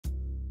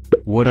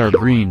What are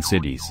green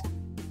cities?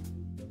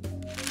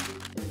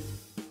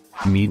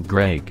 Meet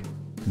Greg.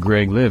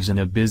 Greg lives in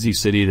a busy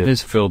city that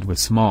is filled with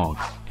smog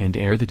and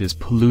air that is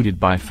polluted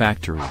by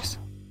factories.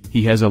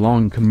 He has a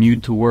long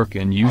commute to work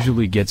and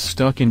usually gets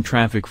stuck in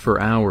traffic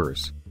for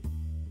hours.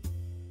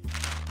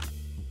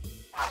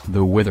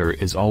 The weather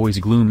is always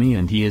gloomy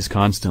and he is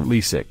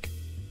constantly sick.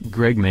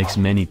 Greg makes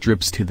many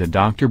trips to the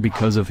doctor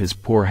because of his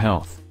poor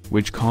health,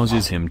 which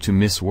causes him to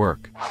miss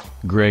work.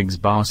 Greg's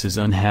boss is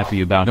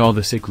unhappy about all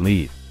the sick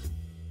leave.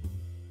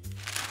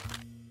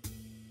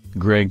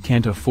 Greg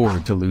can't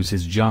afford to lose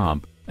his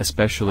job,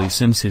 especially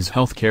since his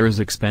healthcare is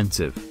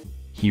expensive.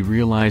 He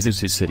realizes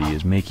his city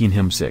is making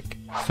him sick,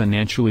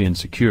 financially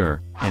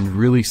insecure, and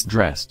really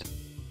stressed.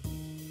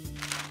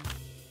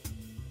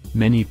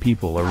 Many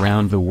people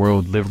around the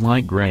world live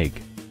like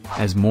Greg.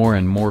 As more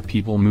and more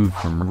people move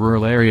from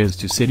rural areas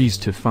to cities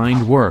to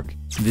find work,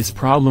 this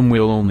problem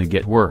will only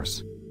get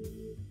worse.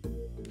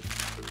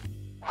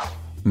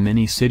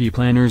 Many city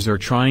planners are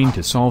trying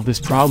to solve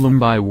this problem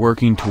by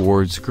working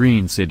towards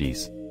green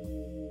cities.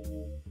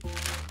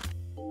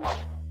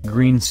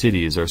 Green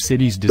cities are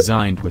cities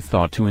designed with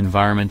thought to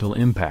environmental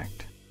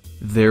impact.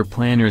 Their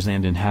planners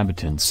and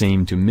inhabitants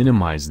aim to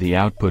minimize the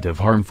output of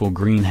harmful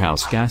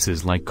greenhouse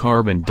gases like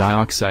carbon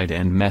dioxide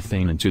and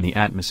methane into the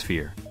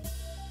atmosphere.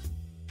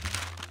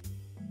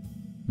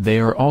 They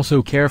are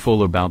also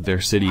careful about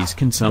their city's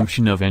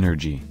consumption of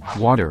energy,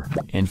 water,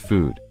 and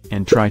food,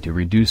 and try to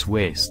reduce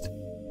waste.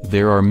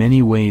 There are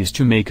many ways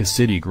to make a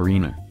city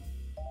greener.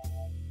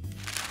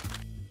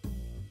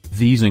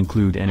 These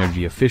include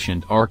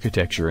energy-efficient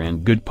architecture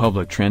and good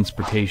public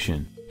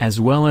transportation, as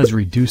well as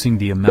reducing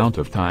the amount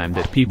of time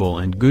that people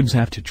and goods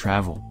have to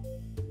travel.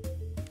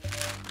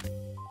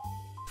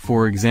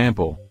 For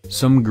example,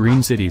 some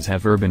green cities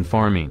have urban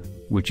farming,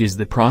 which is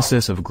the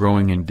process of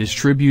growing and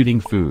distributing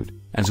food,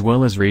 as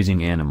well as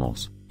raising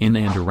animals, in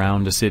and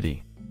around a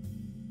city.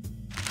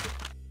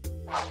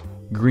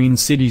 Green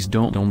cities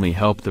don't only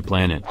help the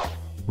planet.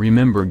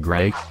 Remember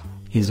Greg?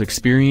 His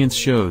experience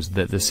shows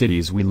that the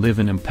cities we live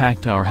in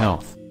impact our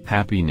health,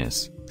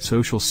 happiness,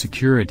 social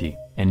security,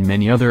 and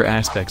many other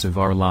aspects of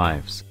our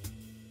lives.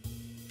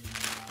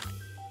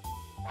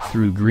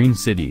 Through green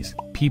cities,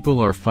 people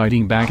are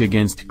fighting back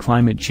against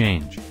climate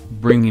change,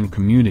 bringing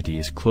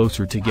communities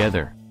closer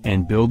together,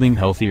 and building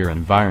healthier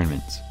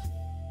environments.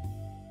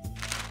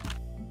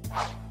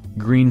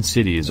 Green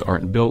cities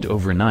aren't built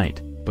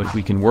overnight, but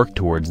we can work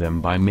towards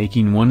them by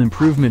making one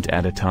improvement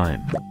at a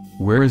time.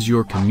 Where is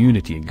your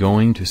community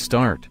going to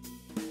start?